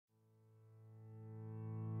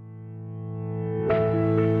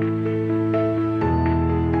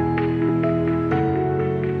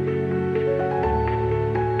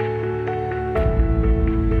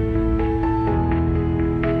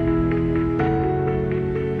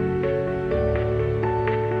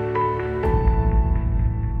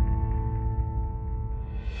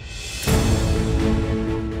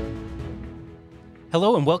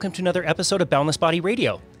Hello and welcome to another episode of Boundless Body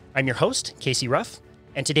Radio. I'm your host, Casey Ruff,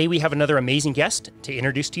 and today we have another amazing guest to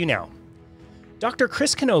introduce to you now. Dr.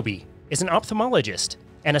 Chris Knobbe is an ophthalmologist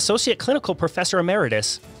and associate clinical professor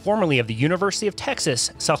emeritus, formerly of the University of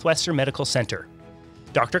Texas Southwestern Medical Center.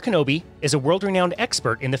 Dr. Knobbe is a world-renowned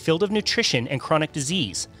expert in the field of nutrition and chronic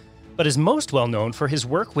disease, but is most well known for his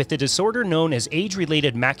work with the disorder known as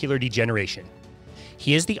age-related macular degeneration.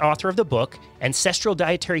 He is the author of the book Ancestral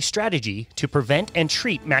Dietary Strategy to Prevent and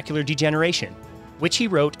Treat Macular Degeneration, which he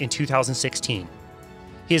wrote in 2016.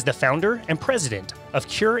 He is the founder and president of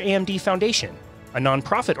Cure AMD Foundation, a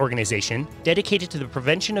nonprofit organization dedicated to the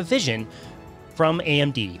prevention of vision from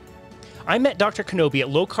AMD. I met Dr. Knobbe at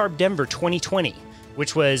Low Carb Denver 2020,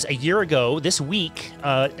 which was a year ago this week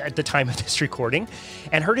at the time of this recording,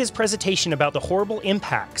 and heard his presentation about the horrible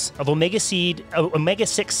impacts of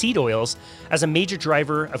omega-6 seed oils as a major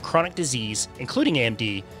driver of chronic disease, including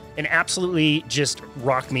AMD, and absolutely just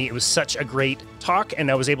rocked me. It was such a great talk, and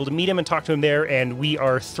I was able to meet him and talk to him there, and we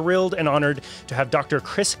are thrilled and honored to have Dr.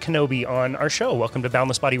 Chris Knobbe on our show. Welcome to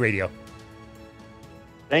Boundless Body Radio.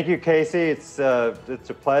 Thank you, Casey. It's a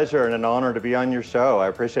pleasure and an honor to be on your show. I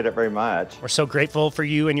appreciate it very much. We're so grateful for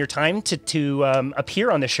you and your time to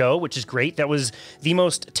appear on the show, which is great. That was the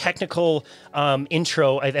most technical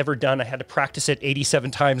intro I've ever done. I had to practice it 87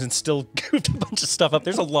 times and still goofed a bunch of stuff up.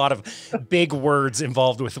 There's a lot of big words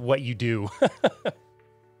involved with what you do.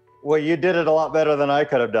 Well, you did it a lot better than I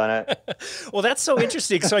could have done it. Well, that's so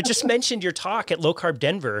interesting. So I just mentioned your talk at Low Carb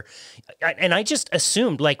Denver, and I just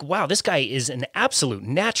assumed, like, wow, this guy is an absolute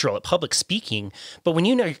natural at public speaking. But when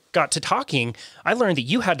you got to talking, I learned that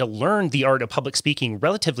you had to learn the art of public speaking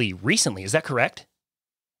relatively recently. Is that correct?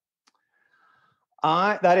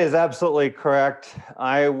 That is absolutely correct.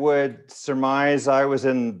 I would surmise I was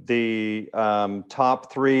in the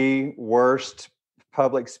top 3 worst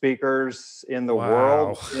public speakers in the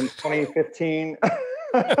world in 2015.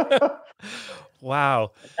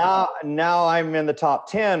 Wow. Now I'm in the top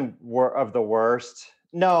 10 of the worst.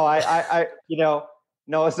 No,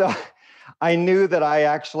 so I knew that I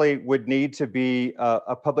actually would need to be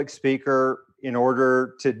a public speaker in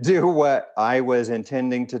order to do what I was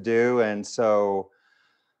intending to do. And so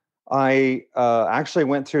I actually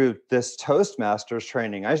went through this Toastmasters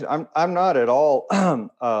training. I'm not at all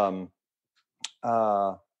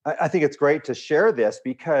I think it's great to share this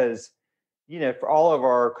because, for all of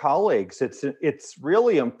our colleagues, it's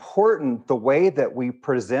really important the way that we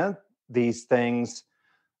present these things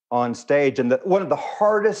on stage. And one of the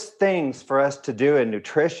hardest things for us to do in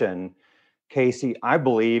nutrition, Casey, I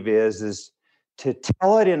believe is to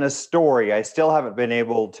tell it in a story. I still haven't been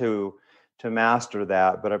able to master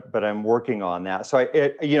that, but I'm working on that. So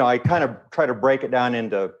I kind of try to break it down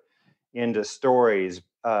into stories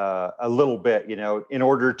a little bit, in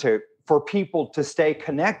order for people to stay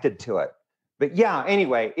connected to it. But yeah,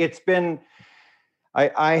 anyway, it's been,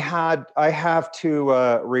 I have to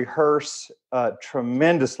rehearse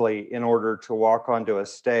tremendously in order to walk onto a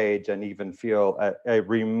stage and even feel a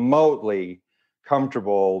remotely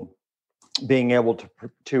comfortable being able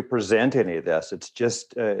to present any of this. It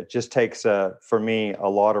just takes for me a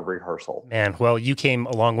lot of rehearsal. Man, well, you came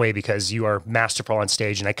a long way because you are masterful on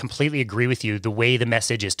stage, and I completely agree with you. The way the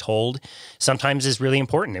message is told sometimes is really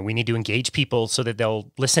important, and we need to engage people so that they'll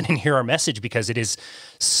listen and hear our message because it is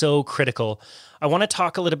so critical. I want to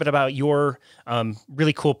talk a little bit about your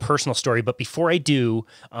really cool personal story, but before I do,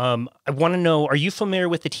 I want to know, are you familiar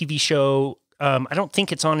with the TV show? I don't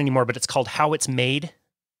think it's on anymore, but it's called How It's Made.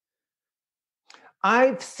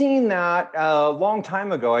 I've seen that a long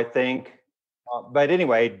time ago, I think. But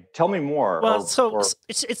anyway, tell me more. Well,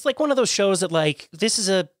 it's like one of those shows that, like, this is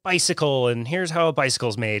a bicycle and here's how a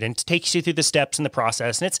bicycle's made, and it takes you through the steps in the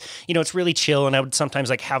process. And it's, it's really chill. And I would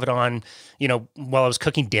sometimes like have it on, while I was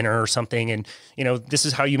cooking dinner or something. And, this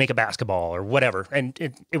is how you make a basketball or whatever. And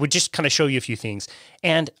it would just kind of show you a few things.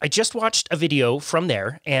 And I just watched a video from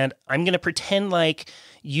there, and I'm going to pretend like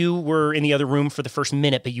you were in the other room for the first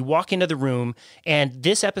minute, but you walk into the room, and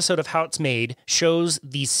this episode of How It's Made shows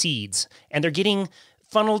these seeds, and they're getting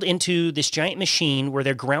funneled into this giant machine where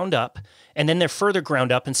they're ground up, and then they're further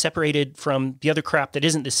ground up and separated from the other crap that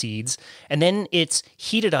isn't the seeds, and then it's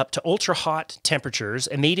heated up to ultra hot temperatures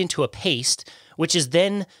and made into a paste, which is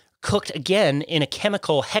then cooked again in a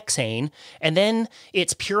chemical hexane, and then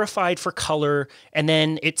it's purified for color, and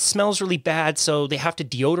then it smells really bad, so they have to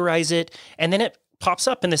deodorize it, and then it pops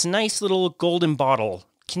up in this nice little golden bottle.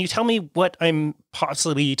 Can you tell me what I'm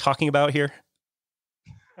possibly talking about here?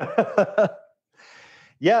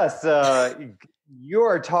 Yes, you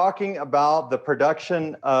are talking about the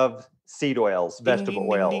production of seed oils, Ding, vegetable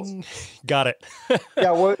ding, ding, oils. ding. Got it.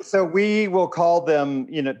 Yeah, well, so we will call them,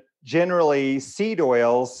 generally seed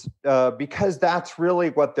oils, because that's really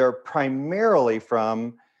what they're primarily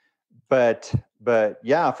from. But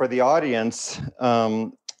yeah, for the audience,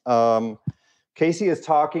 Casey is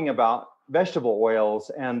talking about vegetable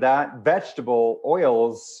oils, and that vegetable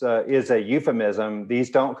oils is a euphemism. These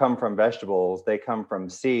don't come from vegetables; they come from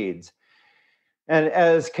seeds. And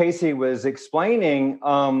as Casey was explaining,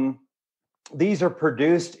 these are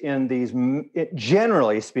produced in these,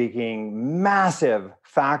 generally speaking, massive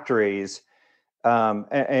factories,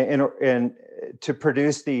 and to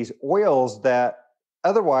produce these oils that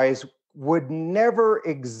otherwise would never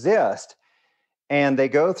exist. And they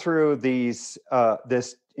go through this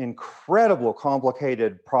incredible,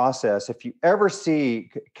 complicated process. If you ever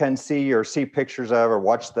can see or see pictures of or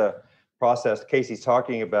watch the process Casey's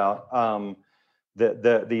talking about,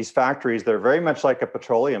 these factories, they're very much like a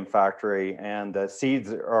petroleum factory, and the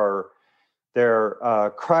seeds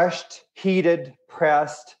they're crushed, heated,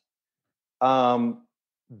 pressed.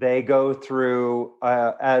 They go through,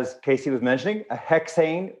 as Casey was mentioning, a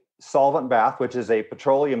hexane solvent bath, which is a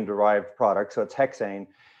petroleum-derived product, so it's hexane.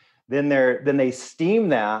 Then they steam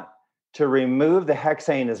that to remove the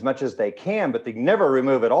hexane as much as they can, but they never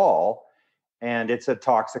remove it all, and it's a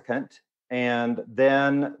toxicant. And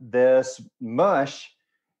then this mush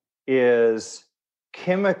is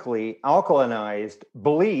chemically alkalinized,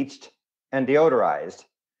 bleached, and deodorized.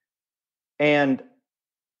 And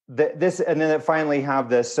and then it finally have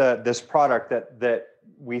this product that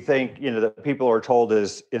we think, that people are told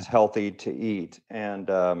is healthy to eat. And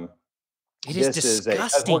it is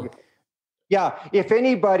disgusting. Yeah, if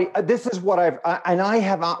anybody, this is what I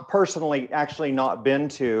have not personally actually not been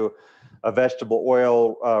to a vegetable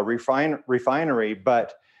oil refinery,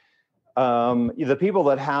 but the people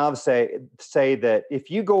that have say that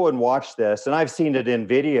if you go and watch this, and I've seen it in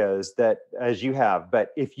videos that as you have,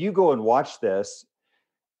 but if you go and watch this,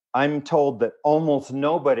 I'm told that almost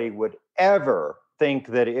nobody would ever think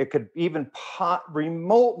that it could even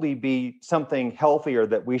remotely be something healthier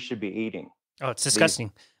that we should be eating. Oh, it's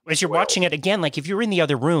disgusting. As you're watching it again, like if you were in the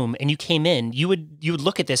other room and you came in, you would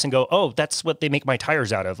look at this and go, "Oh, that's what they make my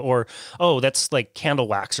tires out of," or "Oh, that's like candle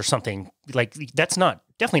wax or something." Like that's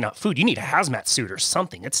definitely not food. You need a hazmat suit or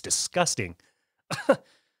something. It's disgusting.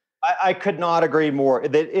 I could not agree more.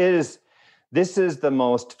 This is the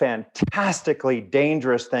most fantastically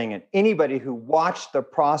dangerous thing. And anybody who watched the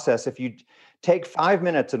process, if you take 5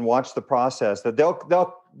 minutes and watch the process, that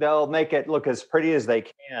they'll make it look as pretty as they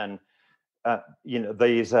can.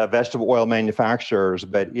 These vegetable oil manufacturers,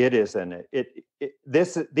 but it isn't.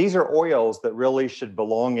 These are oils that really should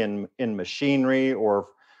belong in machinery, or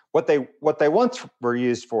what they once were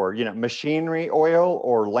used for. Machinery oil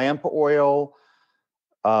or lamp oil,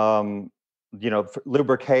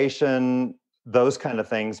 lubrication, those kind of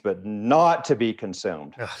things, but not to be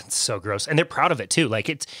consumed. Ugh, it's so gross. And they're proud of it too. Like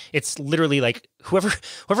it's literally like whoever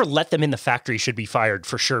let them in the factory should be fired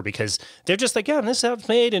for sure, because they're just like, yeah, this is how it's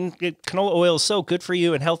made, and canola oil is so good for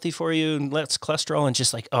you and healthy for you and less cholesterol, and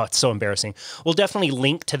just like, oh, it's so embarrassing. We'll definitely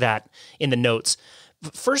link to that in the notes.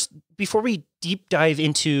 First, before we deep dive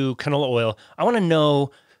into canola oil, I want to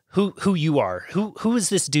know who you are. Who is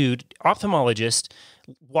this dude, ophthalmologist,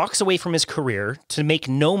 walks away from his career to make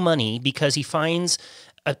no money because he finds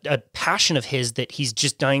a passion of his that he's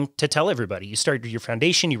just dying to tell everybody. You started your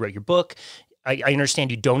foundation, you wrote your book. I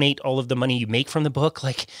understand you donate all of the money you make from the book.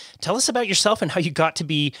 Like, tell us about yourself and how you got to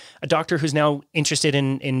be a doctor who's now interested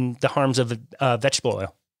in the harms of vegetable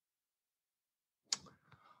oil.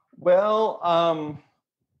 Well,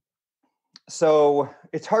 so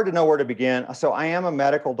it's hard to know where to begin. So I am a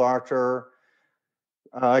medical doctor.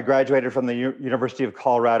 I graduated from the University of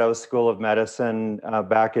Colorado School of Medicine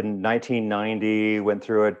back in 1990, went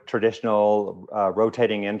through a traditional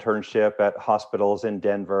rotating internship at hospitals in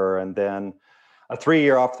Denver, and then a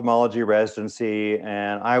 3-year ophthalmology residency.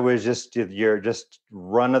 And I was just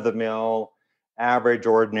run-of-the-mill, average,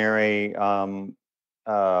 ordinary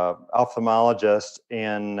ophthalmologist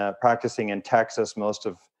practicing in Texas most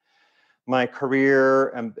of my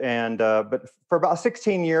career, but for about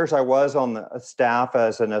 16 years, I was on the staff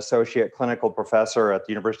as an associate clinical professor at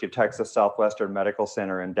the University of Texas Southwestern Medical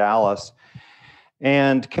Center in Dallas.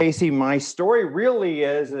 And Casey, my story really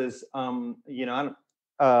is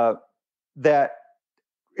that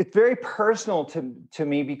it's very personal to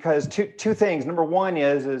me, because two things. Number one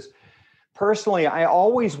is personally, I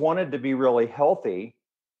always wanted to be really healthy.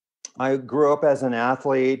 I grew up as an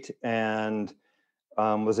athlete, and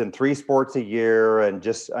was in 3 sports a year, and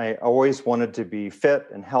I always wanted to be fit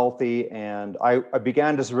and healthy. And I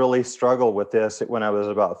began to really struggle with this when I was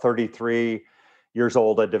about 33 years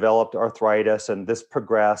old. I developed arthritis, and this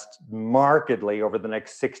progressed markedly over the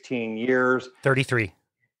next 16 years. 33.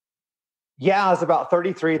 Yeah, I was about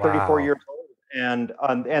 33, 34 Wow. years old.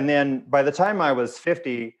 And then by the time I was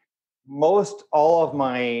 50, most all of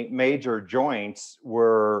my major joints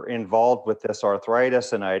were involved with this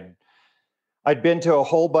arthritis. And I'd been to a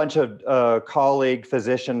whole bunch of colleague,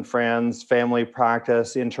 physician friends, family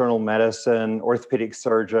practice, internal medicine, orthopedic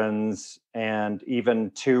surgeons, and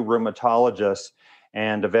even 2 rheumatologists.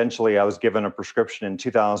 And eventually I was given a prescription in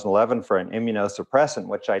 2011 for an immunosuppressant,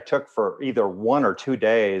 which I took for either 1 or 2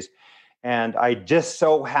 days. And I just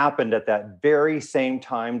so happened at that very same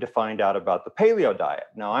time to find out about the paleo diet.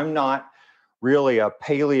 Now, I'm not really a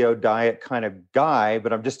paleo diet kind of guy,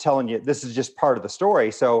 but I'm just telling you, this is just part of the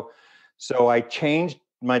story. So I changed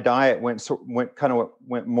my diet, went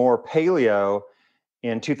more paleo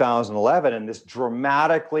in 2011, and this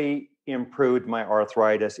dramatically improved my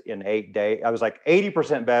arthritis in 8 days. I was like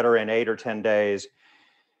 80% better in 8 or 10 days.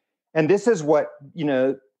 And this is what,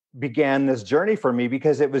 began this journey for me,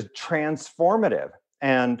 because it was transformative.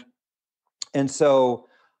 And so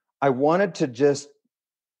I wanted to just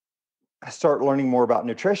start learning more about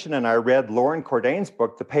nutrition. And I read Lauren Cordain's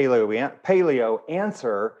book, The Paleo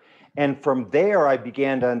Answer. And from there, I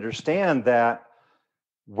began to understand that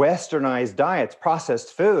westernized diets,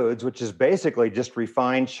 processed foods, which is basically just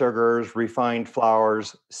refined sugars, refined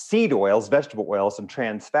flours, seed oils, vegetable oils, and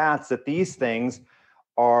trans fats, that these things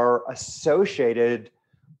are associated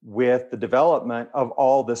with the development of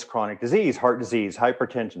all this chronic disease: heart disease,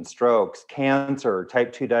 hypertension, strokes, cancer,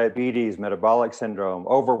 type 2 diabetes, metabolic syndrome,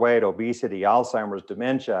 overweight, obesity, Alzheimer's,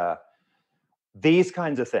 dementia, these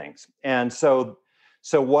kinds of things. And so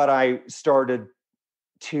what I started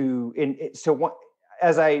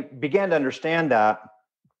as I began to understand that,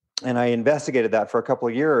 and I investigated that for a couple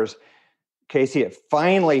of years, Casey, it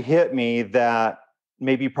finally hit me that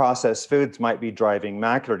maybe processed foods might be driving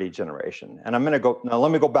macular degeneration. And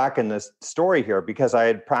let me go back in this story here, because I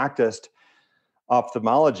had practiced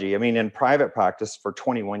ophthalmology, in private practice for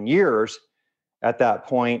 21 years at that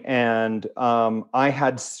point. And I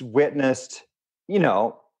had witnessed,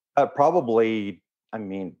 probably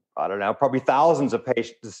thousands of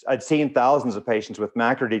patients. I'd seen thousands of patients with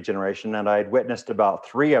macular degeneration, and I'd witnessed about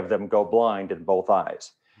 3 of them go blind in both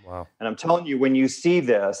eyes. Wow. And I'm telling you, when you see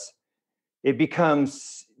this, it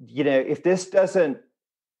becomes, if this doesn't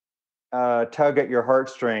tug at your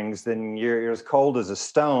heartstrings, then you're as cold as a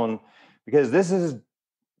stone, because this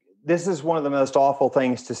is one of the most awful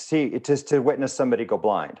things to see, just to witness somebody go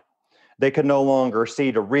blind. They can no longer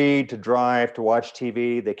see to read, to drive, to watch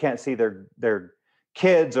TV. They can't see their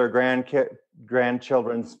kids or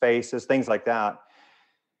grandchildren's faces, things like that.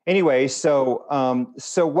 Anyway, so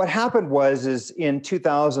what happened is in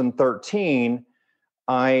 2013,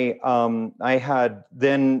 I'd come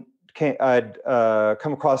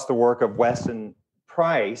across the work of Weston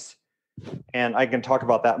Price, and I can talk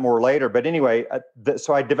about that more later. But anyway,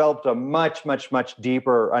 so I developed a much, much, much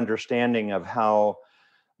deeper understanding of how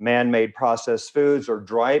man-made processed foods are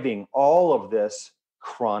driving all of this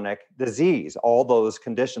chronic disease, all those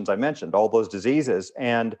conditions I mentioned, all those diseases.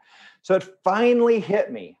 And so it finally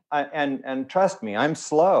hit me. And trust me, I'm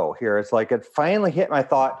slow here. It's like it finally hit me. I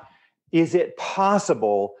thought, is it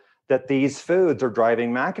possible that these foods are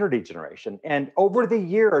driving macular degeneration? And over the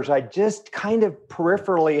years, I just kind of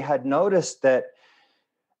peripherally had noticed that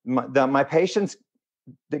my patients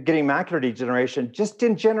getting macular degeneration just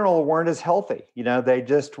in general weren't as healthy. They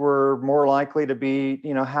just were more likely to be,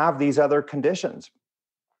 have these other conditions.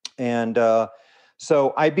 And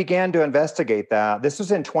so I began to investigate that. This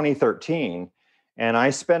was in 2013. And I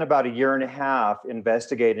spent about 1.5 years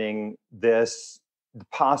investigating the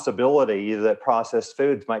possibility that processed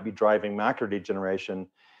foods might be driving macular degeneration.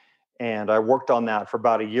 And I worked on that for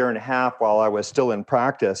about 1.5 years while I was still in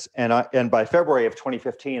practice. And by February of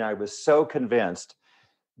 2015, I was so convinced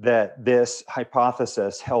that this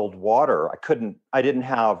hypothesis held water. I didn't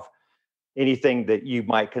have anything that you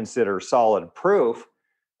might consider solid proof,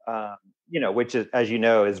 which is, as you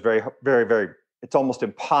know, is very, very, very, it's almost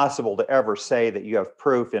impossible to ever say that you have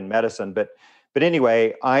proof in medicine. But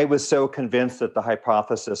anyway, I was so convinced that the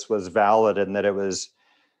hypothesis was valid and that it was,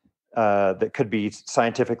 that could be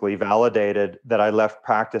scientifically validated, that I left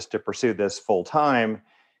practice to pursue this full time.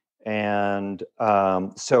 And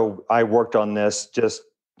so I worked on this just,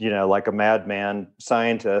 like a madman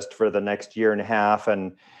scientist for the next 1.5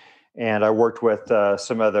 years. And I worked with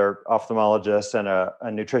some other ophthalmologists and a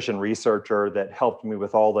nutrition researcher that helped me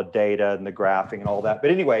with all the data and the graphing and all that.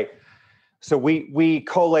 But anyway, so we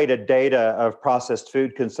collated data of processed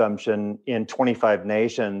food consumption in 25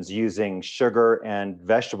 nations using sugar and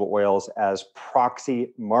vegetable oils as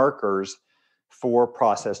proxy markers for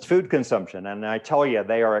processed food consumption. And I tell you,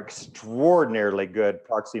 they are extraordinarily good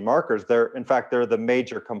proxy markers. In fact, they're the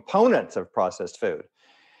major components of processed food.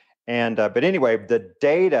 And but anyway, the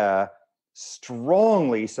data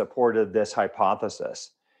strongly supported this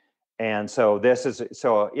hypothesis. And so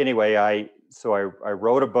I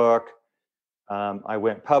wrote a book. I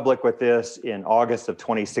went public with this in August of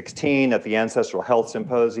 2016 at the Ancestral Health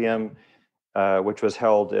Symposium, which was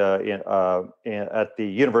held at the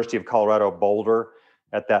University of Colorado Boulder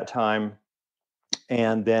at that time.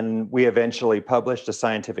 And then we eventually published a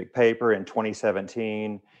scientific paper in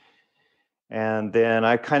 2017. And then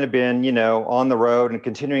I've kind of been, on the road and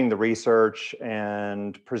continuing the research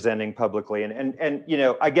and presenting publicly. And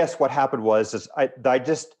I guess what happened was I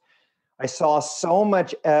saw so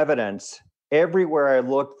much evidence everywhere I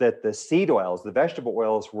looked that the seed oils, the vegetable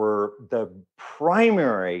oils, were the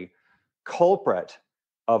primary culprit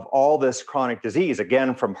of all this chronic disease,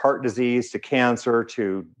 again, from heart disease to cancer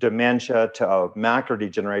to dementia to macular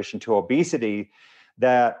degeneration to obesity,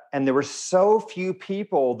 and there were so few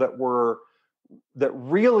people that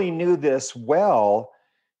really knew this well,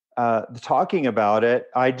 talking about it.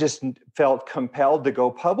 I just felt compelled to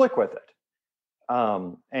go public with it.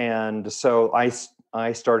 And so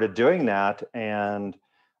I started doing that. And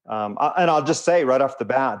I'll just say right off the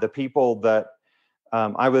bat, the people that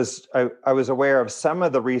I was aware of some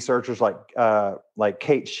of the researchers like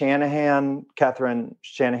Cate Shanahan,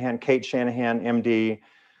 Cate Shanahan, MD,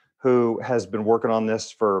 who has been working on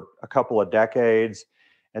this for a couple of decades.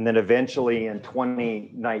 And then eventually in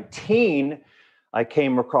 2019, I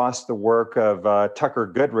came across the work of Tucker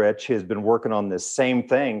Goodrich, who's been working on this same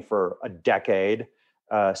thing for a decade,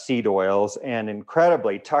 seed oils. And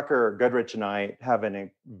incredibly, Tucker Goodrich and I have a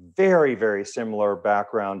very, very similar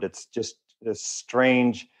background. It's just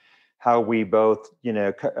strange how we both,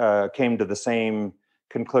 came to the same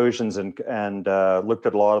conclusions and looked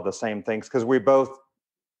at a lot of the same things, because we both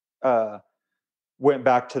went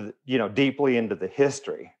back to, deeply into the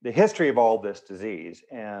history of all this disease.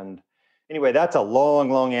 And anyway, that's a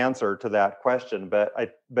long answer to that question.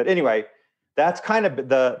 But anyway, that's kind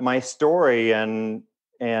of my story and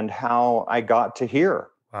how I got to here.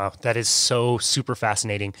 Wow, that is so super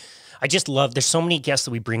fascinating. I just love, there's so many guests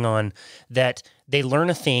that we bring on that they learn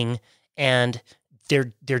a thing and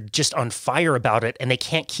they're just on fire about it and they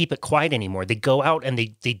can't keep it quiet anymore. They go out and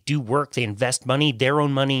they do work, they invest money, their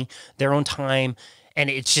own time. And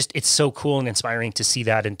it's so cool and inspiring to see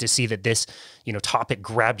that and to see that this, topic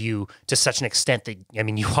grabbed you to such an extent that,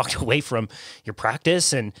 you walked away from your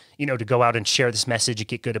practice and, to go out and share this message and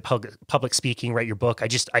get good at public speaking, write your book.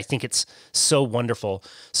 I think it's so wonderful.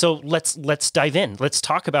 So let's dive in. Let's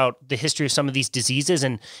talk about the history of some of these diseases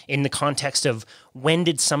and in the context of when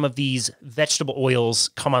did some of these vegetable oils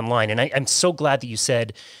come online? And I'm so glad that you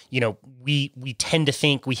said, we tend to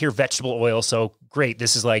think we hear vegetable oil. So great.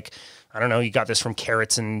 This is like, I don't know, you got this from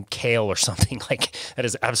carrots and kale or something. Like that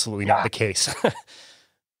is absolutely not the case.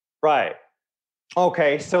 Right.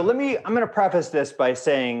 Okay. So I'm going to preface this by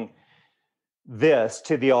saying this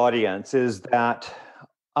to the audience is that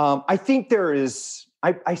I think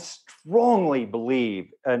I strongly believe,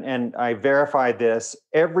 and I verify this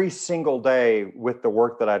every single day with the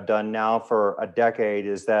work that I've done now for a decade,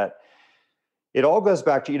 is that it all goes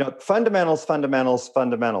back to,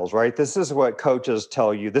 fundamentals, right? This is what coaches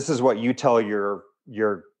tell you. This is what you tell your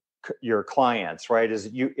clients, right? Is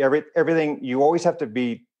everything, you always have to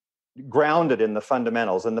be grounded in the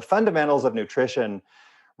fundamentals. And the fundamentals of nutrition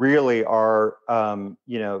really are,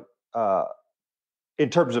 in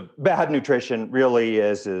terms of bad nutrition, really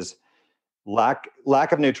is lack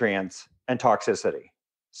of nutrients and toxicity.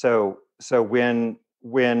 So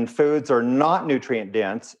when foods are not nutrient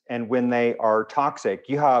dense and when they are toxic,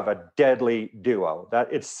 you have a deadly duo.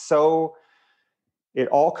 It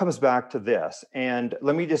all comes back to this. And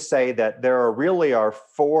let me just say that there are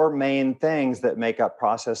four main things that make up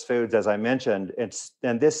processed foods, as I mentioned.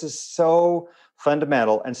 And this is so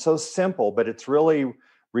fundamental and so simple, but it's really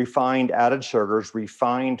refined added sugars,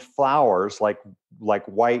 refined flours like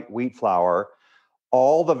white wheat flour,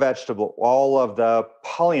 all of the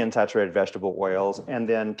polyunsaturated vegetable oils, and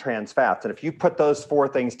then trans fats. And if you put those four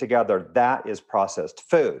things together, that is processed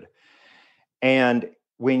food. And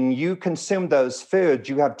when you consume those foods,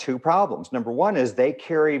 you have two problems. Number one is they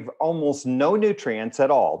carry almost no nutrients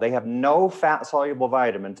at all. They have no fat-soluble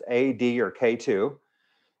vitamins, A, D, or K2.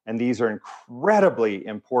 And these are incredibly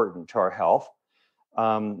important to our health.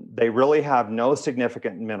 They really have no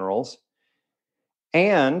significant minerals.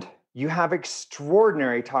 And you have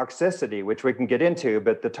extraordinary toxicity, which we can get into,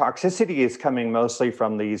 but the toxicity is coming mostly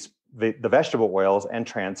from the vegetable oils and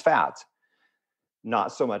trans fats,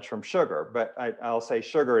 not so much from sugar. But I'll say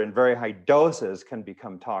sugar in very high doses can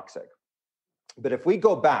become toxic. But if we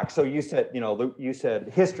go back, so you said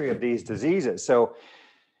history of these diseases. So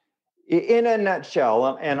in a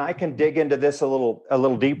nutshell, and I can dig into this a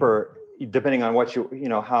little deeper, depending on what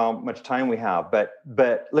how much time we have.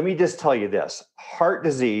 But let me just tell you this: heart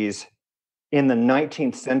disease in the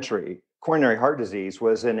 19th century, coronary heart disease,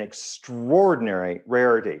 was an extraordinary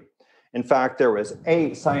rarity. In fact, there was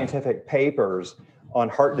 8 scientific papers on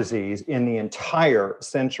heart disease in the entire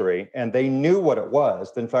century, and they knew what it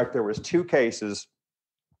was. In fact, there was 2 cases,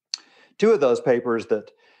 2 of those papers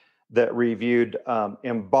that reviewed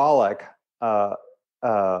embolic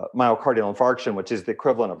myocardial infarction, which is the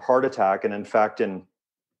equivalent of heart attack. And in fact, in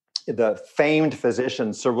the famed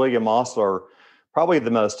physician, Sir William Osler, probably the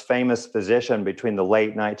most famous physician between the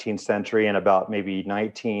late 19th century and about maybe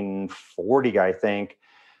 1940, I think,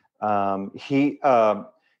 he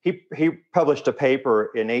published a paper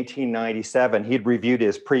in 1897. He'd reviewed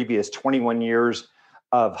his previous 21 years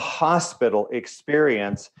of hospital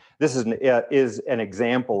experience. This is an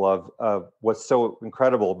example of what's so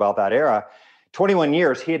incredible about that era. 21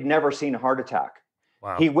 years, he had never seen a heart attack.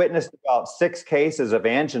 Wow. He witnessed about 6 cases of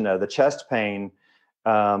angina, the chest pain,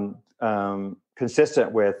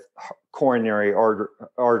 consistent with coronary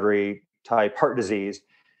artery type heart disease.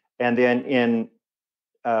 And then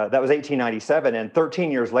that was 1897. And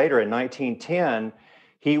 13 years later, in 1910,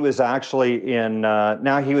 he was actually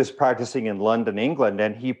now he was practicing in London, England,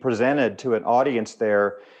 and he presented to an audience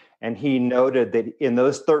there. And he noted that in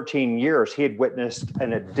those 13 years, he had witnessed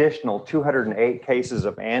an additional 208 cases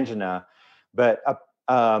of angina. But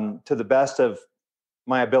to the best of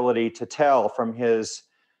my ability to tell from his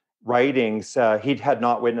writings, he had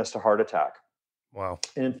not witnessed a heart attack. Wow.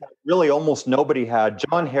 And in fact, really almost nobody had.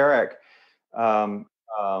 John Herrick, or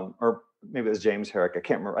maybe it was James Herrick, I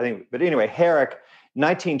can't remember. But anyway, Herrick,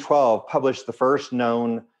 1912, published the first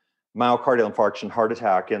known myocardial infarction heart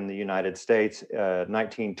attack in the United States,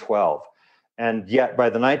 1912. And yet by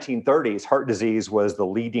the 1930s, heart disease was the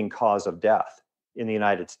leading cause of death in the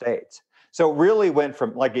United States. So it really went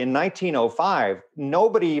from, like in 1905,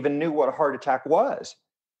 nobody even knew what a heart attack was.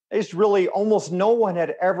 It's really almost no one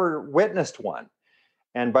had ever witnessed one.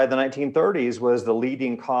 And by the 1930s was the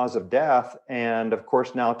leading cause of death. And of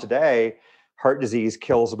course, now today, heart disease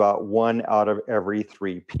kills about 1 out of every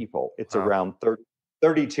 3 people. It's around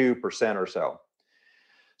 32% or so.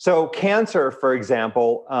 So cancer, for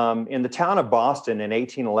example, in the town of Boston in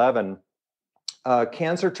 1811,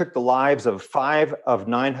 cancer took the lives of 5 of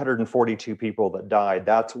 942 people that died.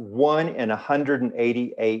 That's 1 in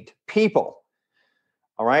 188 people.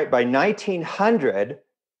 All right. By 1900,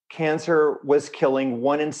 cancer was killing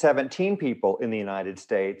 1 in 17 people in the United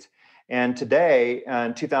States. And today,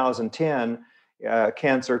 in 2010,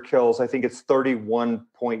 cancer kills, I think it's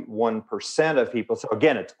 31.1% of people. So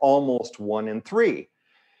again, it's almost 1 in 3.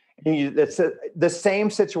 It's the same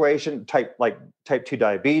situation, type 2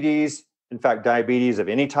 diabetes. In fact, diabetes of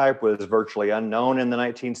any type was virtually unknown in the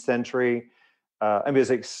 19th century. It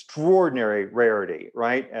was extraordinary rarity,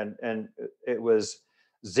 right? And it was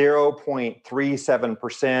 0.37%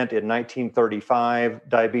 in 1935,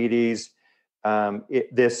 diabetes.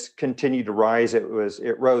 This continued to rise. It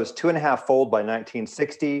rose 2.5-fold by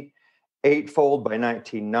 1960, 8-fold by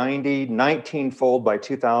 1990, 19-fold by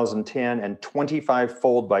 2010, and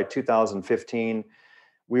 25-fold by 2015.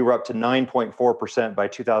 We were up to 9.4% by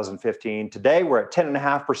 2015. Today we're at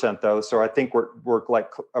 10.5% though. So I think we're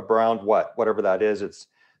like around whatever that is. It's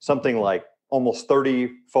something like almost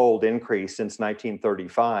 30-fold increase since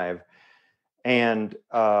 1935. And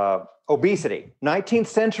obesity, 19th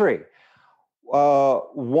century,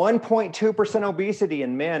 1.2% obesity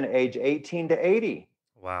in men age 18 to 80.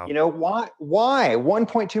 Wow. Why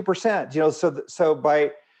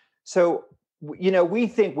 1.2%? We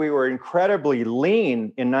think we were incredibly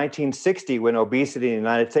lean in 1960 when obesity in the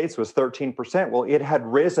United States was 13%. Well, it had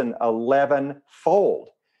risen 11-fold.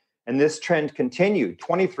 And this trend continued,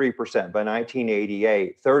 23% by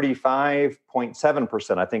 1988,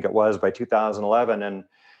 35.7%, I think it was, by 2011, and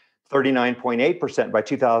 39.8% by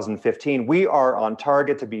 2015. We are on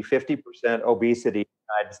target to be 50% obesity in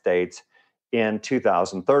the United States in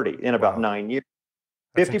 2030, in about 9 years.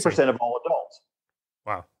 That's 50% insane. Of all adults.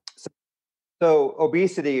 Wow. So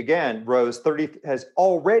obesity, again, has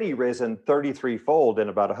already risen 33-fold in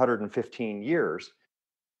about 115 years.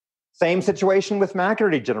 Same situation with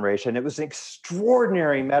macular degeneration. It was an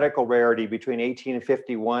extraordinary medical rarity between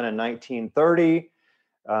 1851 and 1930.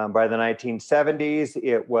 By the 1970s,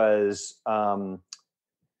 it was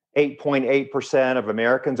 8.8% of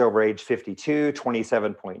Americans over age 52,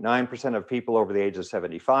 27.9% of people over the age of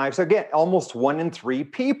 75. So again, almost 1 in 3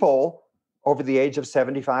 people over the age of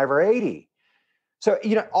 75 or 80. So,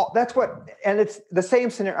 that's what, and it's the same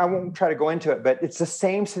scenario. I won't try to go into it, but it's the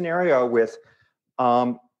same scenario with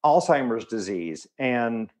Alzheimer's disease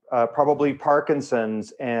and probably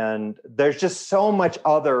Parkinson's. And there's just so much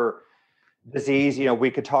other disease, we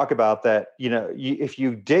could talk about that. If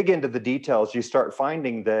you dig into the details, you start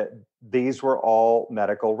finding that these were all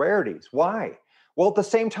medical rarities. Why? Well, at the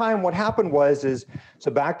same time, what happened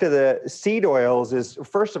so back to the seed oils is,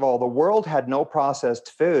 first of all, the world had no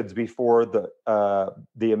processed foods before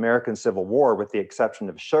the American Civil War, with the exception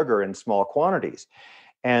of sugar in small quantities.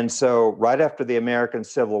 And so right after the American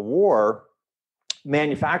Civil War,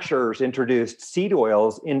 manufacturers introduced seed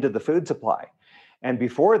oils into the food supply. And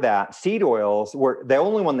before that, seed oils were the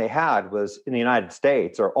only one they had was in the United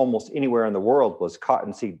States, or almost anywhere in the world, was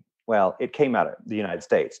cottonseed. Well, it came out of the United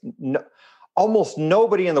States. No, almost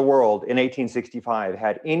nobody in the world in 1865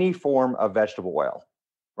 had any form of vegetable oil,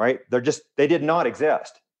 right? They did not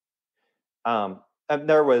exist. And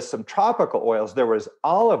there was some tropical oils. There was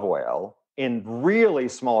olive oil in really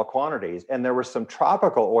small quantities. And there were some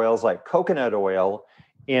tropical oils like coconut oil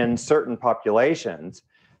in certain populations.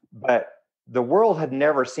 But the world had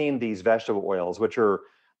never seen these vegetable oils, which are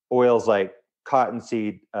oils like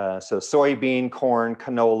cottonseed, so soybean, corn,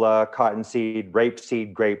 canola, cottonseed,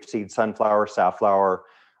 rapeseed, grapeseed, sunflower, safflower,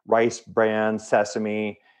 rice bran,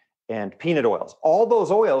 sesame, and peanut oils. All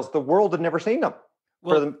those oils, the world had never seen them.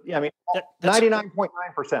 Well,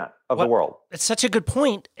 99.9% of the world. It's such a good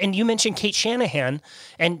point. And you mentioned Cate Shanahan,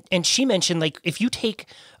 and she mentioned, like, if you take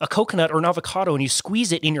a coconut or an avocado and you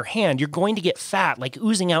squeeze it in your hand, you're going to get fat, like,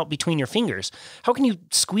 oozing out between your fingers. How can you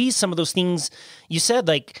squeeze some of those things? You said,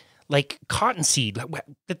 like cottonseed,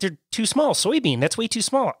 that they're too small. Soybean, that's way too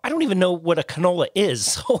small. I don't even know what a canola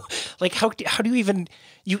is. So, like, how do you even,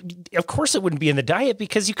 of course it wouldn't be in the diet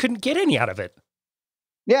because you couldn't get any out of it.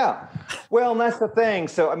 Yeah. Well, and that's the thing.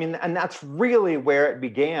 So, and that's really where it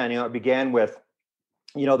began. It began with,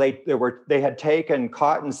 they had taken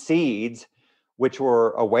cotton seeds, which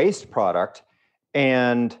were a waste product,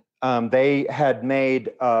 and they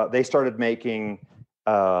started making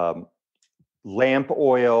lamp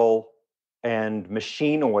oil and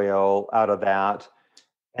machine oil out of that.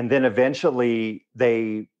 And then eventually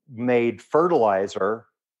they made fertilizer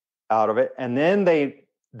out of it. And then they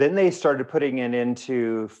started putting it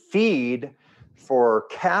into feed for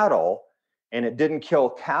cattle, and it didn't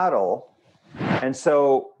kill cattle. And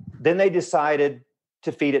so then they decided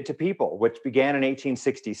to feed it to people, which began in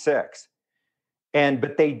 1866.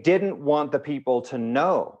 But they didn't want the people to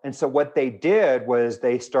know. And so what they did was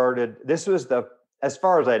this was as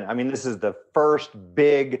far as this is the first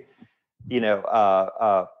big,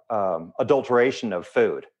 adulteration of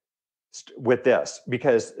food with this,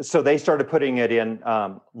 so they started putting it in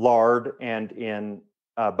lard and in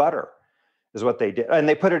butter is what they did. And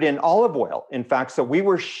they put it in olive oil. In fact, so we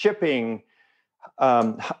were shipping,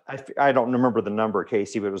 I don't remember the number,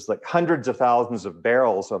 Casey, but it was like hundreds of thousands of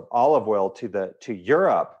barrels of olive oil to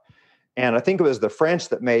Europe. And I think it was the French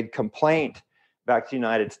that made complaint back to the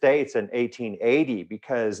United States in 1880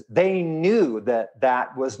 because they knew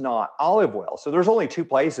that was not olive oil. So there's only 2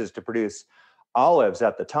 places to produce olives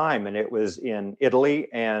at the time, and it was in Italy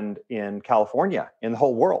and in California, in the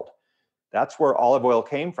whole world. That's where olive oil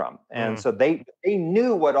came from. And so they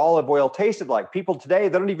knew what olive oil tasted like. People today,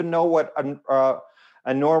 they don't even know what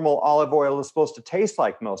a normal olive oil is supposed to taste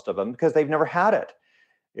like, most of them, because they've never had it.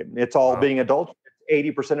 It's all being adulterated.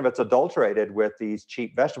 80% of it's adulterated with these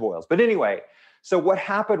cheap vegetable oils. But anyway, so what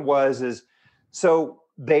happened so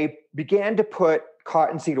they began to put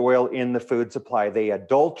cottonseed oil in the food supply. They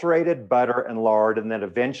adulterated butter and lard, and then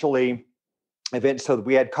eventually, so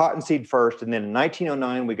we had cottonseed first, and then in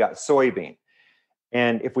 1909 we got soybean.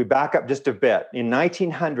 And if we back up just a bit, in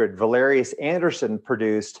 1900, Valerius Anderson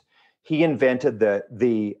he invented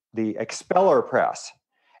the expeller press.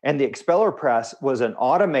 And the expeller press was an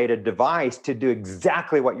automated device to do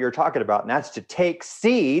exactly what you're talking about, and that's to take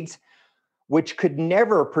seeds which could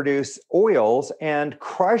never produce oils and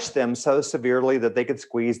crush them so severely that they could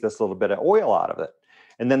squeeze this little bit of oil out of it.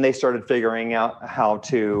 And then they started figuring out how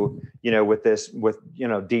to, with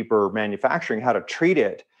deeper manufacturing, how to treat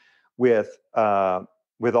it with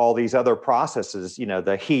all these other processes,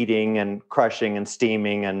 the heating and crushing and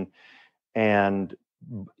steaming and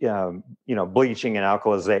bleaching and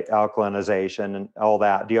alkalinization and all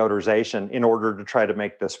that, deodorization, in order to try to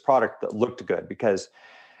make this product that looked good, because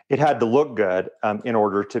it had to look good in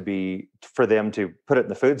order for them to put it in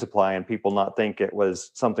the food supply and people not think it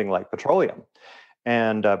was something like petroleum.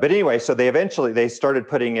 And but anyway, so they started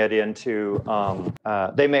putting it into in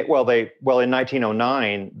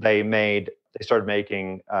 1909 they started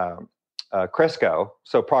making Crisco.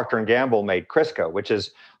 So Procter and Gamble made Crisco, which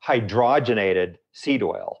is hydrogenated seed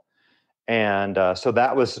oil, and so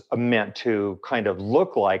that was meant to kind of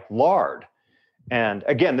look like lard. And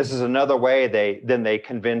again, this is another way they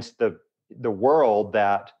convinced the world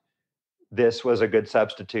that this was a good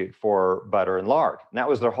substitute for butter and lard. And that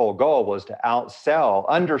was their whole goal, was to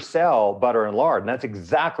undersell butter and lard. And that's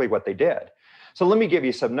exactly what they did. So let me give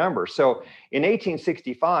you some numbers. So in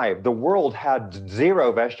 1865, the world had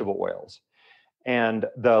 0 vegetable oils. And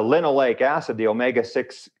the linoleic acid, the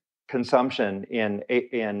omega-6 consumption in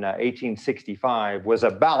 1865 was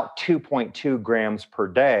about 2.2 grams per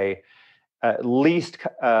day, at least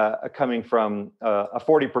coming from a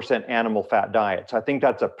 40% animal fat diet. So I think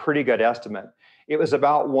that's a pretty good estimate. It was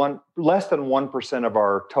about less than 1% of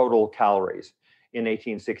our total calories in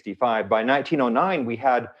 1865. By 1909, we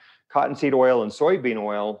had cottonseed oil and soybean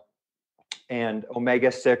oil, and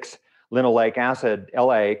omega-6 linoleic acid,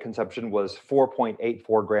 LA, consumption was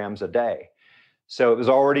 4.84 grams a day. So it was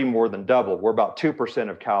already more than double. We're about 2%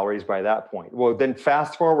 of calories by that point. Well, then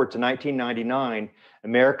fast forward to 1999,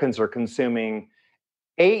 Americans are consuming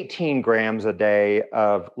 18 grams a day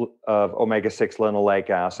of omega-6 linoleic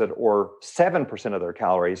acid, or 7% of their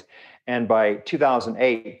calories. And by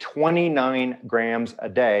 2008, 29 grams a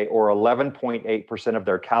day, or 11.8% of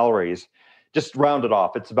their calories. Just round it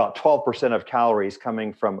off, it's about 12% of calories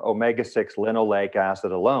coming from omega-6 linoleic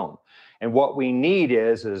acid alone. And what we need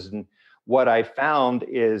is what I found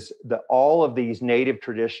is that all of these native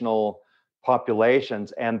traditional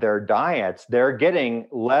populations and their diets, they're getting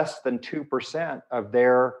less than 2% of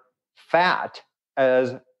their fat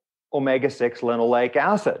as omega-6 linoleic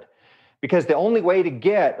acid. Because the only way to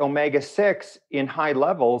get omega-6 in high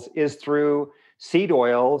levels is through seed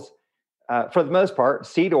oils, for the most part,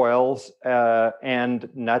 seed oils and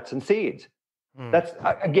nuts and seeds. That's,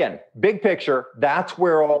 again, big picture, that's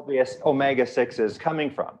where all this omega-6 is coming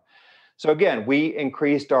from. So again, we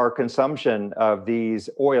increased our consumption of these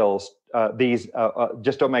oils,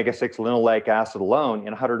 just omega-6 linoleic acid alone,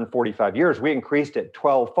 in 145 years. We increased it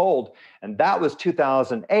 12-fold, and that was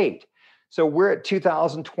 2008. So we're at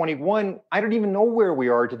 2021. I don't even know where we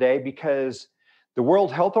are today, because the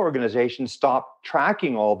World Health Organization stopped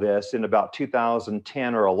tracking all this in about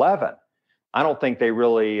 2010 or 11. I don't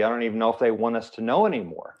even know if they want us to know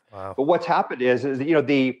anymore. Wow. But what's happened is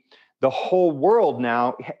the whole world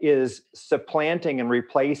now is supplanting and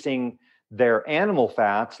replacing their animal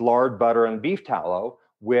fats, lard, butter, and beef tallow,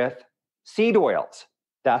 with seed oils.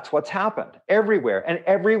 That's what's happened everywhere. And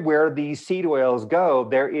everywhere these seed oils go,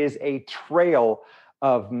 there is a trail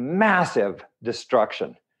of massive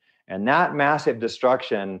destruction. And that massive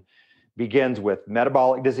destruction begins with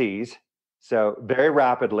metabolic disease. So very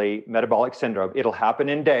rapidly, metabolic syndrome. It'll happen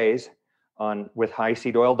in days with high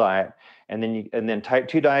seed oil diet. And then type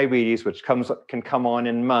 2 diabetes, which can come on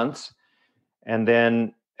in months. And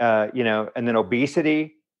then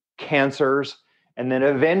obesity, cancers, and then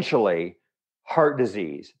eventually heart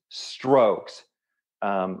disease, strokes,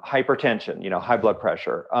 hypertension, high blood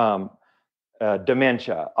pressure,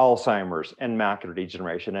 dementia, Alzheimer's, and macular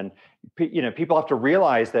degeneration. And people have to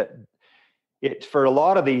realize that for a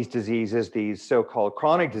lot of these diseases, these so-called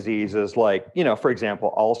chronic diseases, like for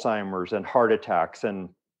example, Alzheimer's and heart attacks and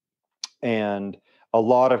a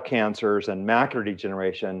lot of cancers and macular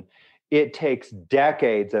degeneration, it takes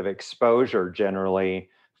decades of exposure generally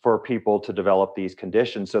for people to develop these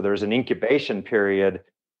conditions. So there's an incubation period.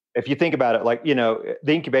 If you think about it, like, the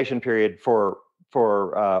incubation period for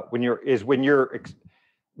when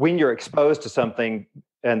you're exposed to something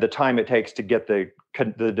and the time it takes to get the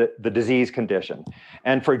disease condition.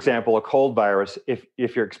 And for example, a cold virus,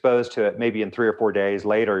 if you're exposed to it, maybe in 3 or 4 days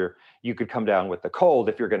later, you could come down with the cold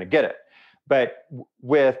if you're going to get it. But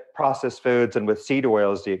with processed foods and with seed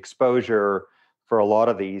oils, the exposure for a lot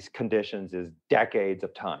of these conditions is decades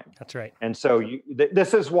of time. That's right. And so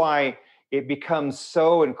this is why it becomes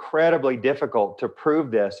so incredibly difficult to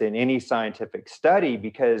prove this in any scientific study,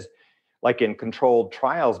 because like in controlled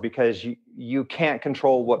trials, because you can't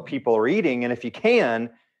control what people are eating. And if you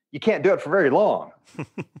can't do it for very long.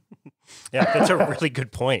 Yeah, that's a really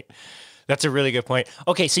good point. That's a really good point.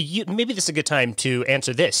 Okay, so maybe this is a good time to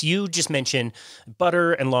answer this. You just mentioned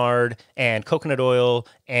butter and lard and coconut oil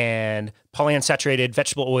and polyunsaturated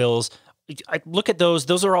vegetable oils I look at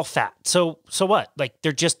those are all fat. So what? Like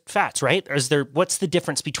they're just fats, right? Or what's the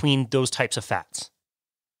difference between those types of fats?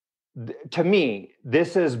 To me,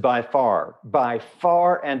 this is by far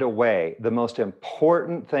and away the most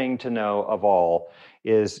important thing to know of all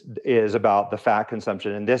is about the fat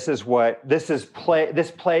consumption. And this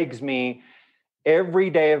plagues me every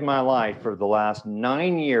day of my life for the last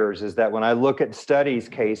 9 years, is that when I look at studies,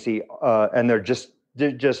 Casey, and they're just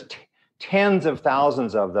tens of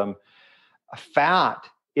thousands of them, fat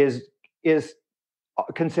is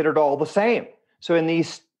considered all the same. So in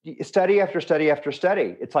these study after study after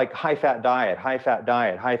study, it's like high fat diet,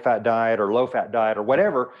 or low fat diet, or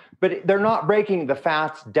whatever, but they're not breaking the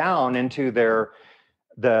fats down into the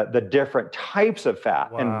different types of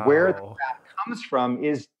fat. Wow. And where the fat comes from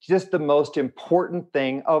is just the most important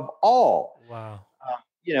thing of all. Wow.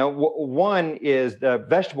 One is the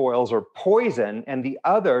vegetable oils are poison, and the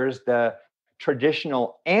others, the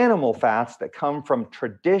traditional animal fats that come from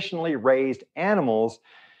traditionally raised animals,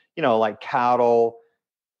 like cattle,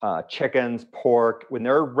 chickens, pork. When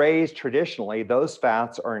they're raised traditionally, those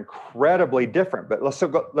fats are incredibly different. But let's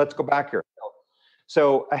go back here.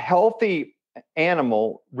 So a healthy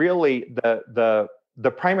animal, really, the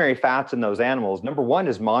primary fats in those animals, number one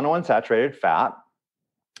is monounsaturated fat.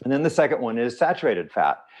 And then the second one is saturated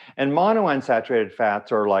fat. And monounsaturated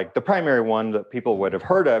fats are like the primary one that people would have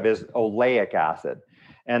heard of is oleic acid.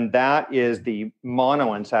 And that is the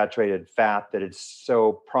monounsaturated fat that is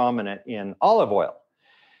so prominent in olive oil.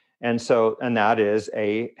 And that is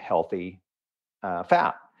a healthy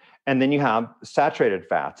fat. And then you have saturated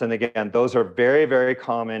fats. And again, those are very, very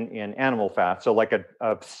common in animal fats. So like a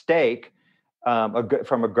steak,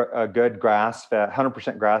 from a good grass-fed,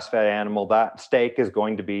 100% grass-fed animal, that steak is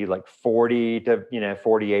going to be like 40 to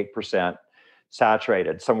 48%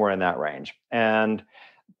 saturated, somewhere in that range. And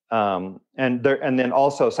then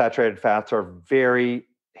also saturated fats are very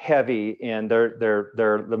heavy, and they're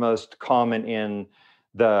the most common in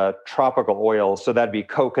the tropical oils. So that'd be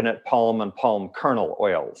coconut, palm, and palm kernel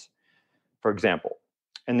oils, for example.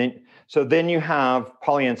 And then you have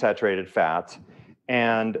polyunsaturated fats.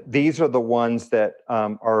 And these are the ones that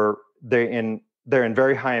they're in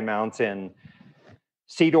very high amounts in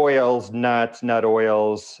seed oils, nuts, nut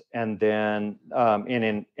oils, and then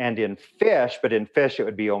in fish. But in fish, it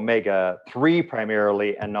would be omega-3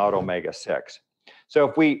 primarily, and not omega-6. So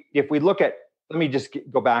if we look at, let me just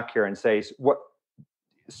go back here and say what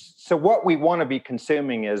we want to be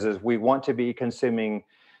consuming is we want to be consuming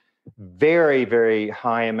very, very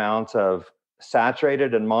high amounts of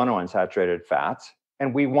saturated and monounsaturated fats.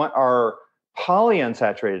 And we want our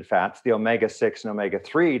polyunsaturated fats, the omega-6 and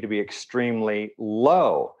omega-3, to be extremely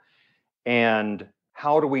low. And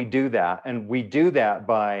how do we do that? And we do that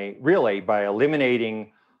by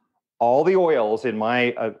eliminating all the oils, in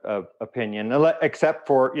my opinion, except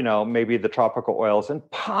for, maybe the tropical oils and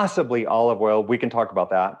possibly olive oil. We can talk about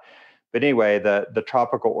that. But anyway, the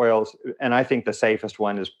tropical oils, and I think the safest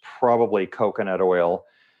one is probably coconut oil.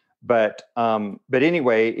 But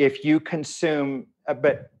anyway, if you consume,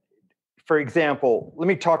 but for example, let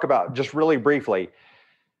me talk about just really briefly.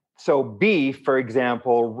 So beef, for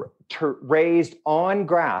example, raised on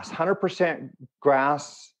grass, 100%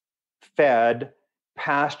 grass-fed,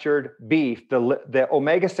 pastured beef, the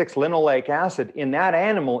omega-6 linoleic acid in that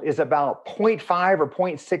animal is about 0.5 or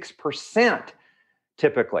 0.6%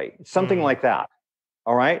 typically, something like that.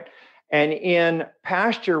 All right. And in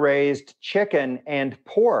pasture-raised chicken and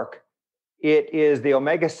pork, it is the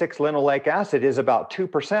omega-6 linoleic acid is about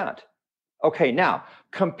 2%. Okay, now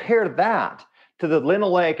compare that to the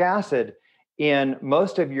linoleic acid in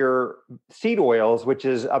most of your seed oils, which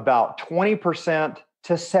is about 20%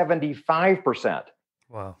 to 75%.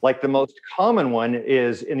 Wow. Like the most common one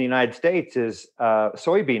is in the United States is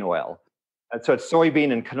soybean oil. And so it's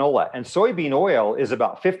soybean and canola. And soybean oil is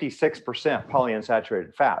about 56%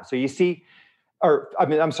 polyunsaturated fat. So you see,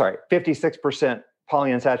 56%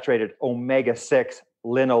 polyunsaturated omega-6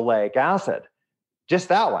 linoleic acid, just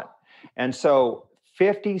that one. And so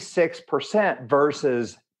 56%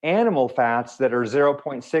 versus animal fats that are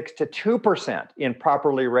 0.6 to 2% in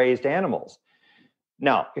properly raised animals.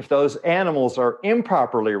 Now, if those animals are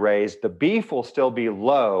improperly raised, the beef will still be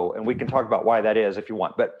low, and we can talk about why that is if you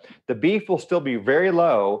want, but the beef will still be very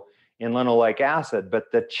low in linoleic acid,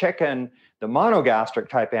 but the chicken, the monogastric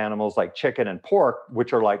type animals like chicken and pork,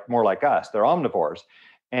 which are more like us, they're omnivores,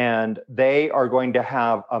 and they are going to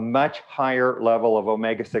have a much higher level of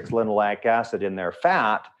omega-6 linoleic acid in their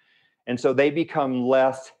fat, and so they become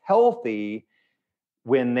less healthy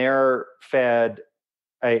when they're fed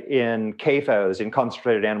in CAFOs, in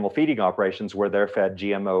concentrated animal feeding operations, where they're fed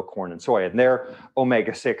GMO corn and soy, and their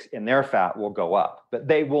omega-6 in their fat will go up. But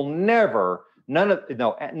they will never, none of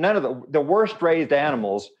the worst raised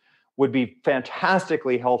animals would be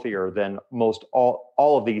fantastically healthier than most all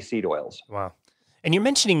of these seed oils. Wow. And you're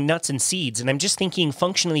mentioning nuts and seeds, and I'm just thinking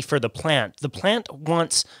functionally for the plant. The plant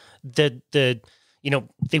wants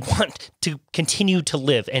they want to continue to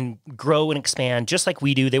live and grow and expand just like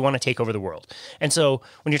we do. They want to take over the world. And so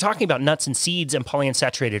when you're talking about nuts and seeds and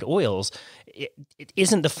polyunsaturated oils, it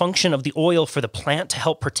isn't the function of the oil for the plant to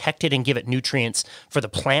help protect it and give it nutrients for the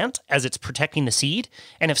plant as it's protecting the seed?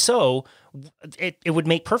 And if so, it would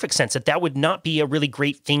make perfect sense that would not be a really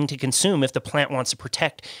great thing to consume if the plant wants to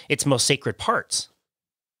protect its most sacred parts.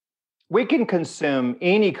 We can consume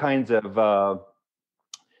any kinds of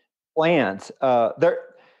plants.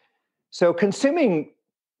 So consuming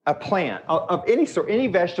a plant of any sort, any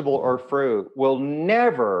vegetable or fruit, will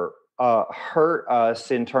never hurt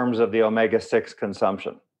us in terms of the omega-6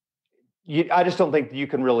 consumption. I just don't think you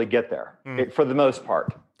can really get there for the most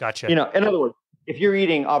part. Gotcha. In other words, if you're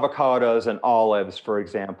eating avocados and olives, for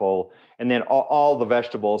example, and then all the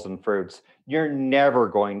vegetables and fruits, you're never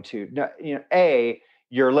going to,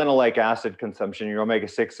 your linoleic acid consumption, your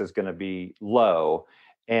omega-6 is going to be low.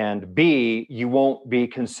 And B, you won't be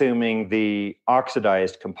consuming the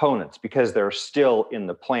oxidized components because they're still in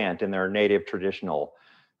the plant in their native traditional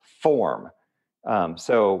form.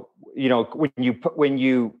 So,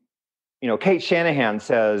 Cate Shanahan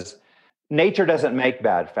says, nature doesn't make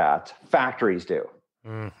bad fats, factories do.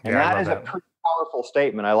 And that is a pretty powerful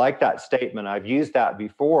statement. I like that statement. I've used that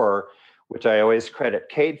before, which I always credit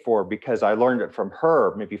Cate for because I learned it from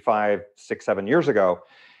her maybe 5, 6, 7 years ago.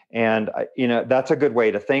 And, that's a good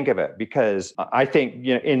way to think of it, because I think,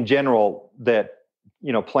 in general, that,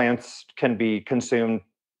 plants can be consumed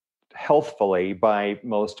healthfully by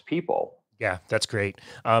most people. Yeah, that's great.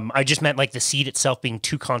 I just meant like the seed itself being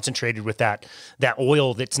too concentrated with that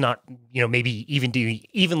oil that's not, maybe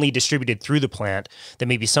evenly distributed through the plant, that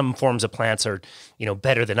maybe some forms of plants are,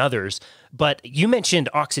 better than others. But you mentioned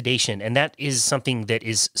oxidation, and that is something that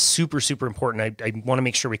is super, super important. I want to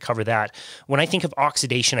make sure we cover that. When I think of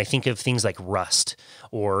oxidation, I think of things like rust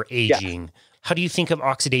or aging. Yes. How do you think of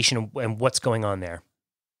oxidation and what's going on there?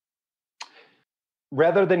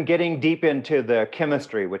 Rather than getting deep into the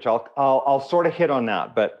chemistry, which I'll sort of hit on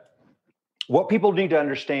that, but what people need to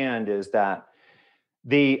understand is that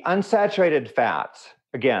the unsaturated fats,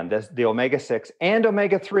 again, the omega-6 and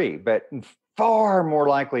omega-3, but far more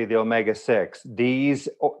likely the omega-6, these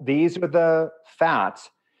are the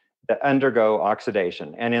fats that undergo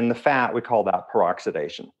oxidation. And in the fat, we call that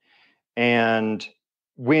peroxidation. And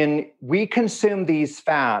when we consume these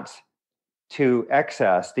fats to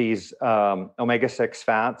excess, these omega-6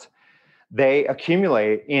 fats, they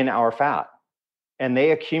accumulate in our fat, and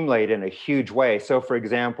they accumulate in a huge way. So, for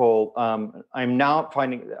example, I'm now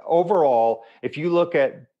finding overall, if you look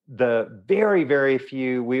at the very, very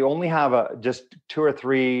few, we only have just 2 or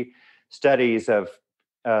 3 studies of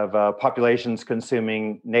populations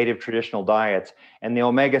consuming native traditional diets, and the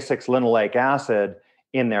omega-6 linoleic acid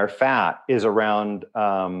in their fat is around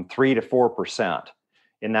 3 to 4%,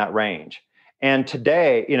 in that range. And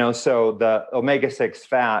today, so the omega-6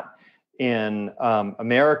 fat in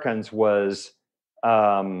Americans was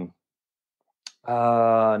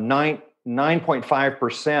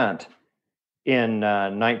 9.5% in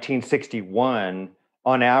 1961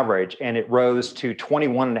 on average, and it rose to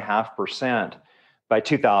 21.5% by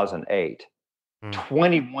 2008.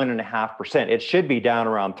 21.5%. It should be down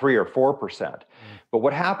around 3 or 4%. But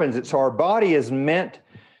what happens is, so our body is meant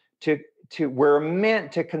we're meant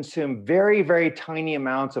to consume very, very tiny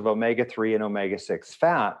amounts of omega-3 and omega-6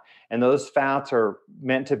 fat. And those fats are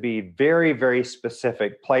meant to be very, very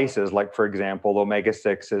specific places. Like, for example,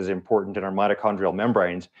 omega-6 is important in our mitochondrial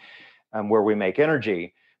membranes, where we make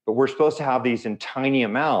energy. But we're supposed to have these in tiny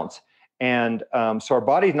amounts. And so our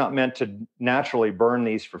body's not meant to naturally burn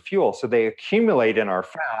these for fuel. So they accumulate in our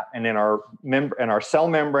fat and in our cell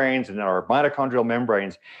membranes and in our mitochondrial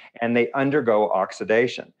membranes, and they undergo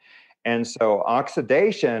oxidation. And so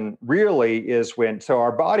oxidation really is so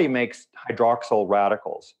our body makes hydroxyl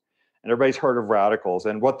radicals, and everybody's heard of radicals.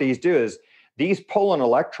 And what these do is these pull an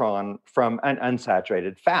electron from an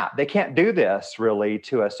unsaturated fat. They can't do this really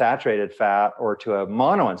to a saturated fat or to a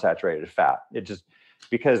monounsaturated fat. It just,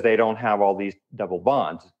 because they don't have all these double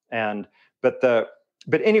bonds. But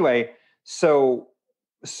anyway, so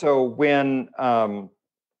when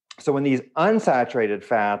these unsaturated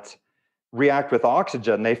fats react with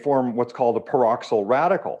oxygen, they form what's called a peroxyl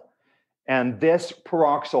radical. And this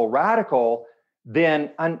peroxyl radical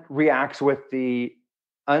then reacts with the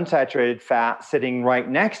unsaturated fat sitting right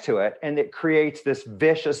next to it, and it creates this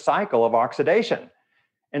vicious cycle of oxidation.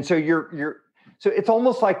 And so so it's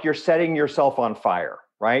almost like you're setting yourself on fire,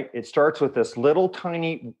 right? It starts with this little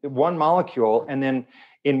tiny one molecule, and then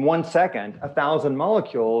in 1 second, 1,000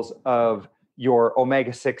 molecules of your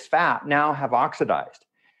omega-6 fat now have oxidized.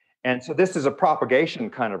 And so this is a propagation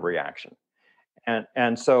kind of reaction.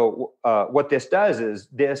 And so what this does is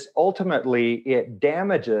this ultimately, it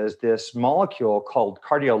damages this molecule called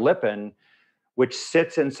cardiolipin, which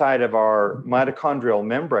sits inside of our mitochondrial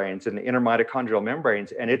membranes, in the inner mitochondrial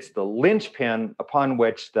membranes, and it's the linchpin upon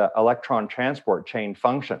which the electron transport chain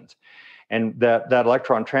functions. And that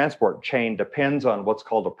electron transport chain depends on what's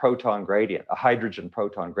called a proton gradient, a hydrogen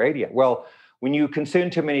proton gradient. Well, when you consume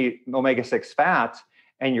too many omega-6 fats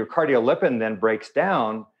and your cardiolipin then breaks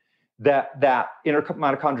down, that inner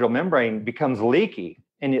mitochondrial membrane becomes leaky,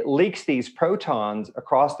 and it leaks these protons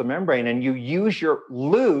across the membrane, and you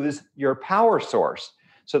lose your power source.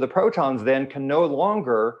 So the protons then can no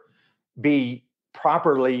longer be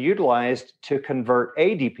properly utilized to convert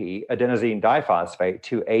ADP, adenosine diphosphate,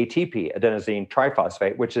 to ATP, adenosine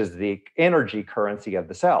triphosphate, which is the energy currency of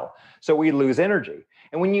the cell. So we lose energy.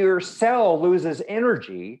 And when your cell loses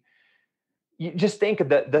energy, you just think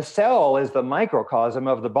that the cell is the microcosm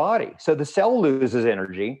of the body. So the cell loses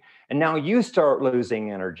energy, and now you start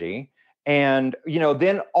losing energy, and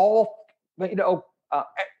then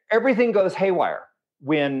everything goes haywire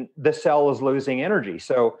when the cell is losing energy.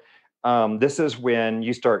 So this is when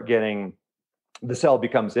you start getting, the cell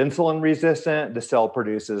becomes insulin resistant. The cell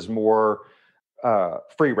produces more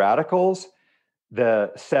free radicals.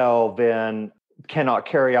 The cell then cannot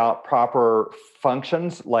carry out proper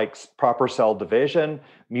functions like proper cell division.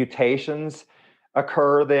 Mutations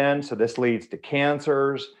occur then, so this leads to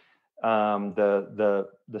cancers. The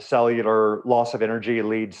cellular loss of energy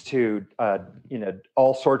leads to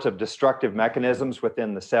all sorts of destructive mechanisms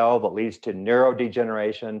within the cell that leads to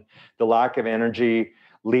neurodegeneration. The lack of energy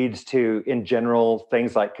leads to, in general,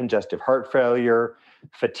 things like congestive heart failure,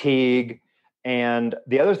 fatigue. And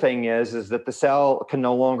the other thing is that the cell can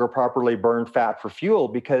no longer properly burn fat for fuel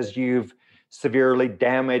because you've severely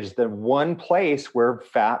damaged the one place where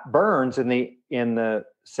fat burns in the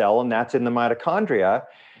cell, and that's in the mitochondria.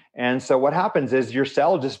 And so what happens is your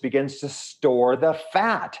cell just begins to store the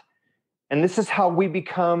fat. And this is how we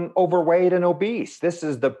become overweight and obese. This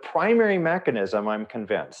is the primary mechanism, I'm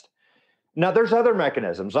convinced. Now, there's other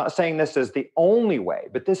mechanisms. I'm not saying this is the only way,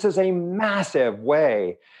 but this is a massive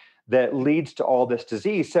way that leads to all this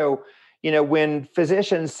disease. So, when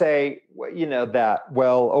physicians say,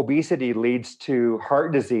 obesity leads to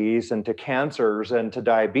heart disease and to cancers and to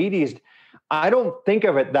diabetes, I don't think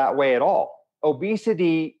of it that way at all.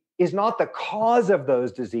 Obesity is not the cause of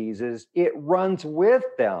those diseases. It runs with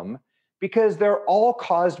them because they're all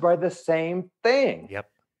caused by the same thing. Yep.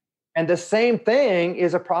 And the same thing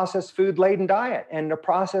is a processed food-laden diet. And the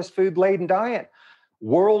processed food-laden diet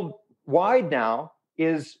worldwide now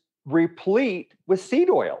is replete with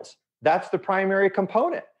seed oils. That's the primary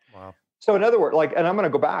component. Wow. So in other words, and I'm going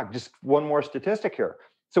to go back, just one more statistic here.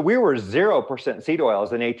 So we were 0% seed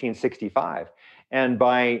oils in 1865. And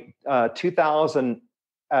by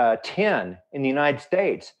 2010 in the United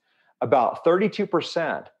States, about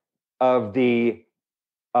 32% of the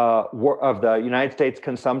United States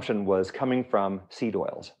consumption was coming from seed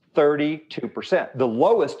oils. 32%. The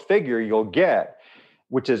lowest figure you'll get,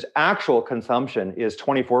 which is actual consumption, is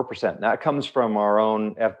 24%. That comes from our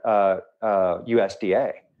own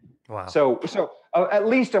USDA. Wow. So at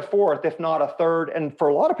least a fourth, if not a third, and for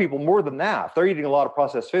a lot of people more than that. If they're eating a lot of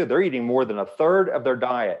processed food, they're eating more than a third of their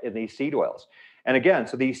diet in these seed oils. And again,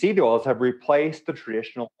 so these seed oils have replaced the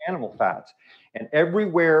traditional animal fats. And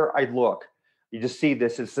everywhere I look, you just see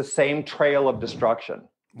this. It's the same trail of destruction.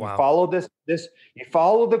 Wow. You follow you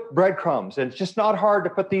follow the breadcrumbs, and it's just not hard to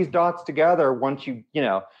put these dots together once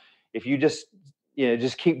if you just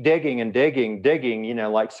keep digging and digging,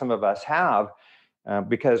 like some of us have,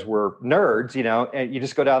 because we're nerds, and you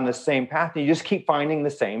just go down the same path and you just keep finding the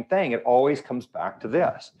same thing. It always comes back to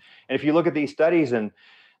this. And if you look at these studies and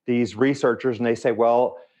these researchers, and they say,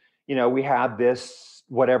 well, we had this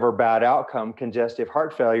whatever bad outcome, congestive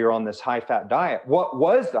heart failure, on this high-fat diet. What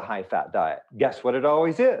was the high-fat diet? Guess what it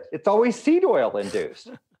always is? It's always seed oil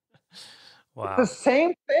induced. Wow. It's the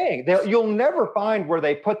same thing. You'll never find where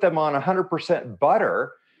they put them on 100%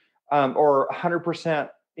 butter or 100%,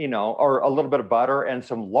 or a little bit of butter and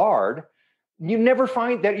some lard. You never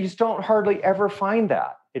find that. You just don't hardly ever find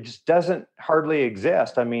that. It just doesn't hardly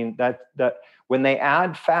exist. I mean, that when they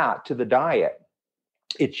add fat to the diet,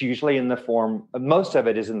 it's usually in the form, most of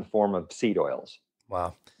it is in the form of seed oils.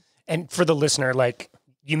 Wow. And for the listener,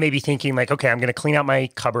 you may be thinking like, okay, I'm going to clean out my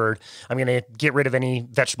cupboard. I'm going to get rid of any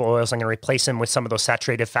vegetable oils. I'm going to replace them with some of those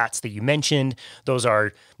saturated fats that you mentioned. Those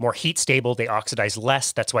are more heat stable. They oxidize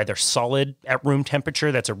less. That's why they're solid at room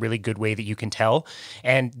temperature. That's a really good way that you can tell.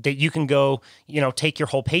 And that you can go, take your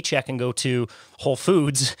whole paycheck and go to Whole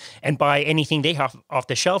Foods and buy anything they have off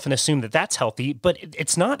the shelf and assume that that's healthy, but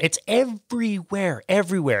it's not. It's everywhere.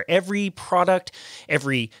 Every product,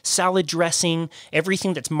 every salad dressing,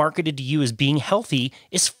 everything that's marketed to you as being healthy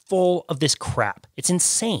is full of this crap. It's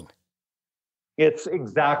insane. That is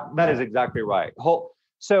exactly right.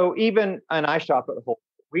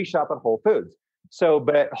 We shop at Whole Foods. So,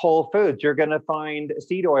 but Whole Foods, you're going to find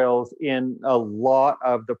seed oils in a lot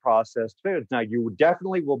of the processed foods. Now, you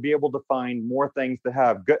definitely will be able to find more things that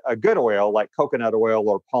have a good oil, like coconut oil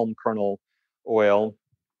or palm kernel oil.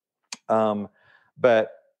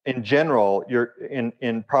 But in general, you're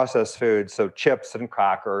in processed foods, so chips and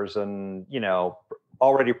crackers and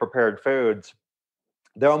already prepared foods,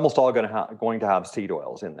 they're almost all going to have seed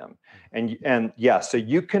oils in them. And yes, so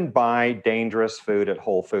you can buy dangerous food at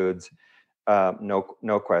Whole Foods,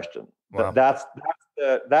 no question. Wow. That's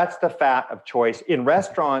the fat of choice in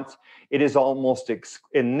restaurants. It is almost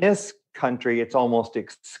in this country, it's almost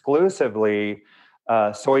exclusively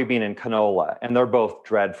soybean and canola, and they're both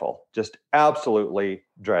dreadful, just absolutely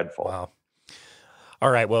dreadful. Wow. All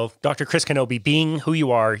right. Well, Dr. Chris Knobbe, being who you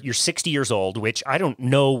are, you're 60 years old, which I don't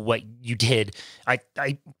know what you did. I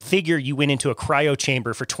figure you went into a cryo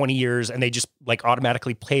chamber for 20 years and they just like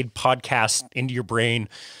automatically played podcasts into your brain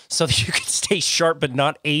so that you could stay sharp but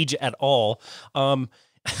not age at all.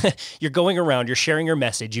 You're going around, you're sharing your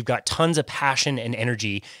message. You've got tons of passion and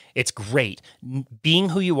energy. It's great. Being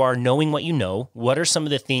who you are, knowing what you know, what are some of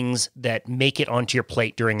the things that make it onto your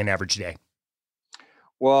plate during an average day?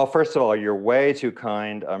 Well, first of all, you're way too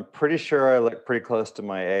kind. I'm pretty sure I look pretty close to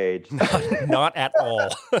my age. Not at all.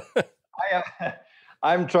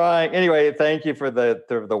 I'm trying. Anyway, thank you for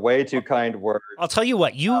the way too kind word. I'll tell you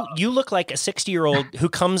what, you look like a 60-year-old who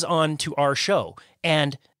comes on to our show.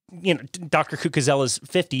 And Dr. Cucuzzella's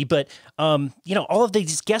 50, but, all of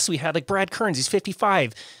these guests we had, like Brad Kearns, he's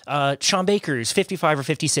 55, Sean Baker's 55 or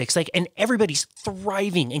 56, and everybody's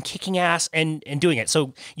thriving and kicking ass and doing it.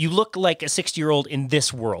 So you look like a 60-year-old in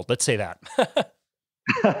this world. Let's say that.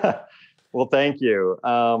 Well, thank you.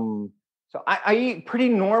 So I eat pretty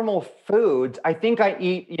normal foods. I think I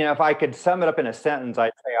eat, if I could sum it up in a sentence,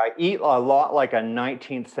 I'd say I eat a lot like a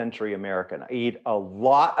 19th century American. I eat a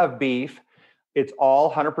lot of beef. It's all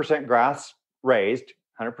 100% grass raised,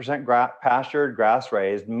 100% pastured, grass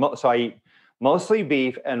raised. So I eat mostly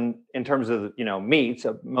beef, and in terms of meats,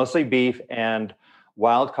 mostly beef and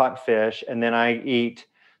wild caught fish. And then I eat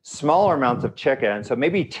smaller amounts of chicken. So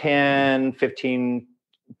maybe 10-15%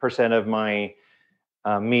 of my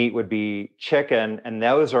meat would be chicken, and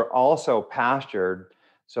those are also pastured.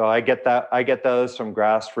 So I get those from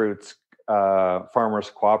Grassroots Farmers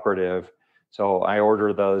Cooperative. So I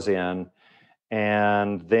order those in.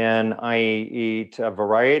 And then I eat a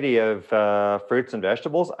variety of fruits and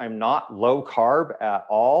vegetables. I'm not low carb at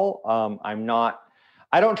all. I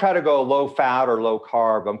don't try to go low fat or low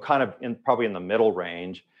carb. I'm kind of probably in the middle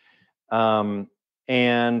range. And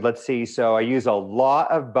let's see. So I use a lot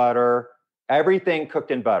of butter, everything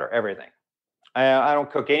cooked in butter, everything. I don't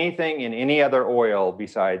cook anything in any other oil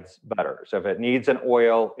besides butter. So if it needs an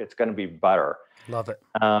oil, it's going to be butter. Love it.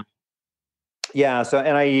 Yeah. So,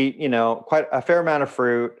 and I eat, quite a fair amount of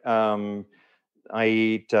fruit. I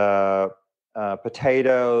eat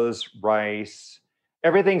potatoes, rice,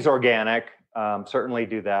 everything's organic. Certainly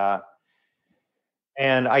do that.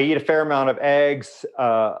 And I eat a fair amount of eggs.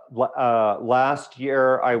 Last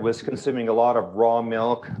year, I was consuming a lot of raw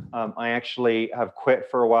milk. I actually have quit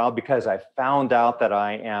for a while because I found out that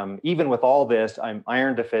I am, even with all this, I'm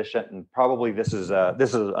iron deficient. And probably this is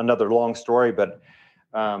another long story, but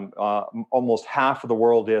almost half of the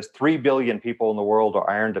world is 3 billion people in the world are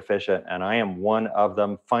iron deficient, and I am one of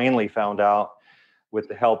them. Finally found out with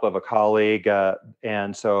the help of a colleague,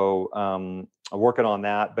 and so I'm working on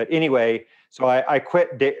that. But anyway, so I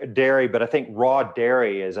quit dairy, but I think raw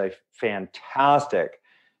dairy is a fantastic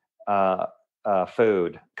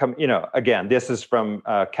food. Again, this is from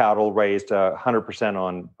cattle raised 100%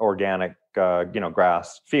 on organic,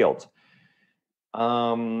 grass fields.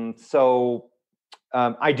 I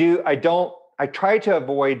try to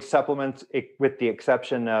avoid supplements with the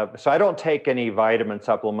exception of, so I don't take any vitamin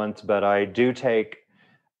supplements, but I do take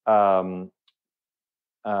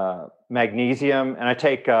magnesium,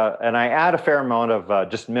 and I add a fair amount of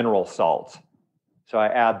just mineral salts. So I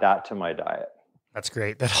add that to my diet. That's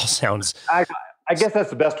great. That all sounds I guess that's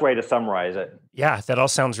the best way to summarize it. Yeah, that all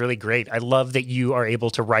sounds really great. I love that you are able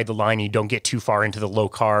to ride the line and you don't get too far into the low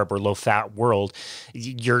carb or low fat world.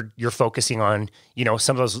 You're focusing on,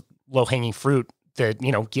 some of those low hanging fruit that,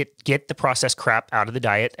 get the processed crap out of the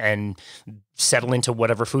diet and settle into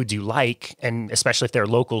whatever foods you like, and especially if they're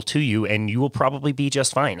local to you, and you will probably be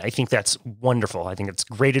just fine. I think that's wonderful. I think it's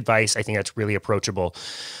great advice. I think that's really approachable.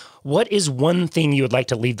 What is one thing you would like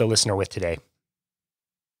to leave the listener with today?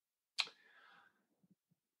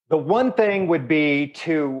 The one thing would be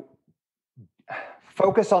to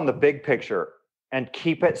focus on the big picture and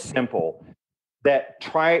keep it simple. That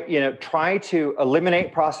try to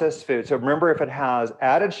eliminate processed food. So remember, if it has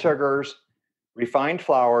added sugars, refined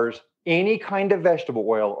flours, any kind of vegetable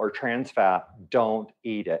oil or trans fat, don't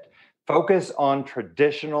eat it. Focus on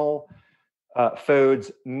traditional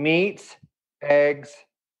foods, meats, eggs,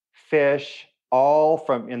 fish, all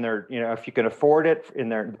from in their, if you can afford it, in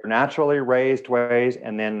their naturally raised ways,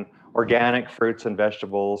 and then organic fruits and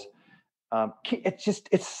vegetables.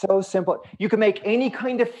 It's so simple. You can make any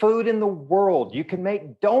kind of food in the world. You can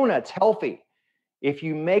make donuts healthy if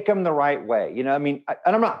you make them the right way. And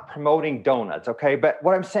I'm not promoting donuts, okay? But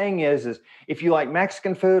what I'm saying is if you like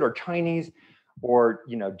Mexican food or Chinese or,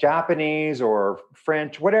 Japanese or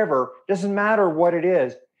French, whatever, doesn't matter what it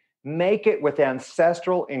is, make it with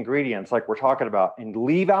ancestral ingredients like we're talking about, and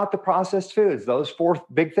leave out the processed foods, those 4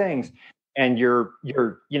 big things. And you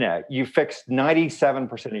fixed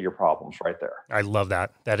 97% of your problems right there. I love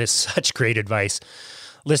that. That is such great advice.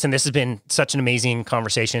 Listen, this has been such an amazing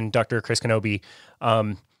conversation, Dr. Chris Knobbe.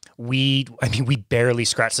 We barely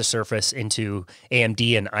scratched the surface into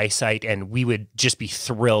AMD and eyesight, and we would just be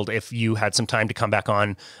thrilled if you had some time to come back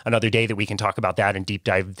on another day that we can talk about that and deep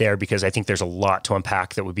dive there, because I think there's a lot to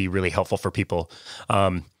unpack that would be really helpful for people.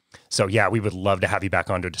 So yeah, we would love to have you back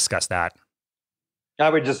on to discuss that. I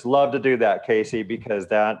would just love to do that, Casey, because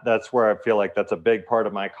that's where I feel like that's a big part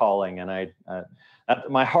of my calling. And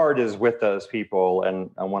my heart is with those people, and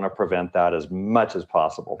I want to prevent that as much as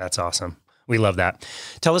possible. That's awesome. We love that.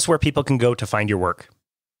 Tell us where people can go to find your work.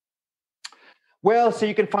 Well, so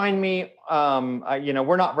you can find me,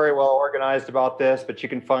 we're not very well organized about this, but you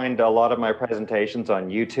can find a lot of my presentations on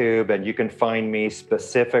YouTube, and you can find me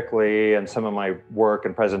specifically and some of my work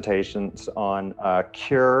and presentations on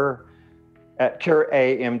Cure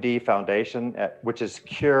AMD Foundation, which is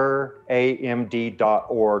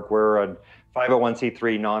cureamd.org. We're a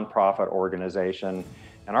 501c3 nonprofit organization.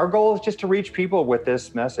 And our goal is just to reach people with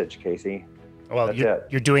this message, Casey. Well,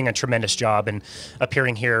 you're doing a tremendous job, and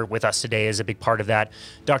appearing here with us today is a big part of that.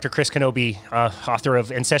 Dr. Chris Knobbe, author of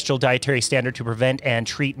Ancestral Dietary Standard to Prevent and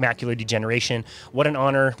Treat Macular Degeneration. What an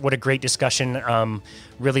honor. What a great discussion.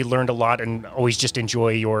 Really learned a lot, and always just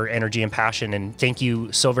enjoy your energy and passion. And thank you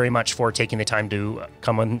so very much for taking the time to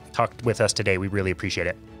come and talk with us today. We really appreciate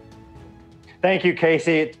it. Thank you,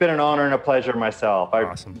 Casey. It's been an honor and a pleasure myself.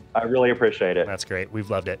 Awesome. I really appreciate it. That's great. We've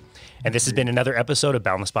loved it. And this has been another episode of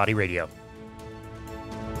Boundless Body Radio.